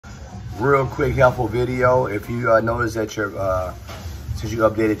Real quick, helpful video. If you notice that since you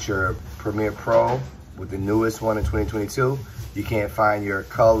updated your Premiere Pro with the newest one in 2022, you can't find your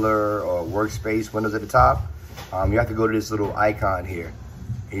color or workspace windows at the top. You have to go to this little icon here.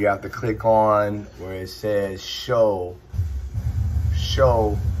 And you have to click on where it says show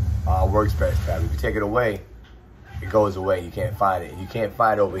workspace tab. If you take it away, it goes away. You can't find it. You can't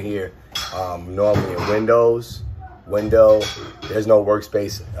find it over here. Normally in Windows, there's no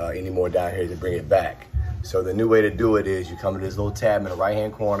workspace anymore down here to bring it back. So the new way to do it is you come to this little tab in the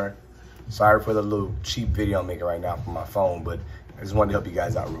right-hand corner. Sorry for the little cheap video I'm making right now from my phone, but I just wanted to help you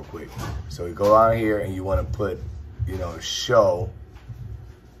guys out real quick. So you go out here and you want to put, you know, show,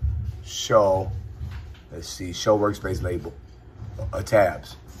 let's see, show workspace label,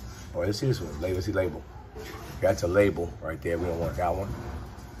 tabs. Or let's see this one, let's see label. That's a label right there. We don't want that one.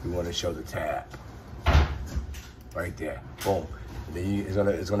 We want to show the tab. Right there, boom. Then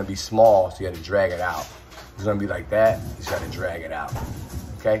it's gonna be small, so you have to drag it out. It's gonna be like that, you just gotta drag it out,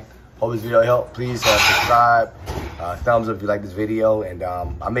 okay? Hope this video helped. Please subscribe, thumbs up if you like this video, and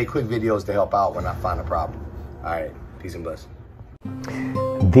I make quick videos to help out when I find a problem. All right, peace and blessings.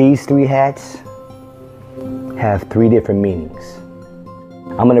 These three hats have three different meanings.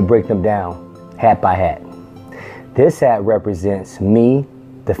 I'm gonna break them down hat by hat. This hat represents me,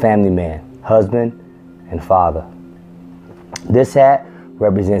 the family man, husband, and father. This hat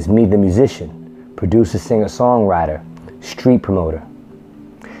represents me, the musician, producer, singer, songwriter, street promoter.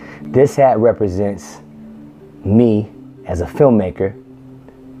 This hat represents me as a filmmaker,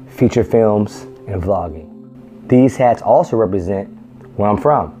 feature films, and vlogging. These hats also represent where I'm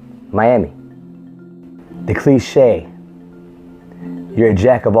from, Miami. The cliche, you're a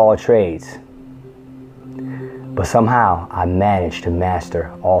jack of all trades, but somehow I managed to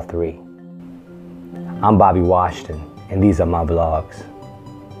master all three. I'm Bobby Washington, and these are my vlogs.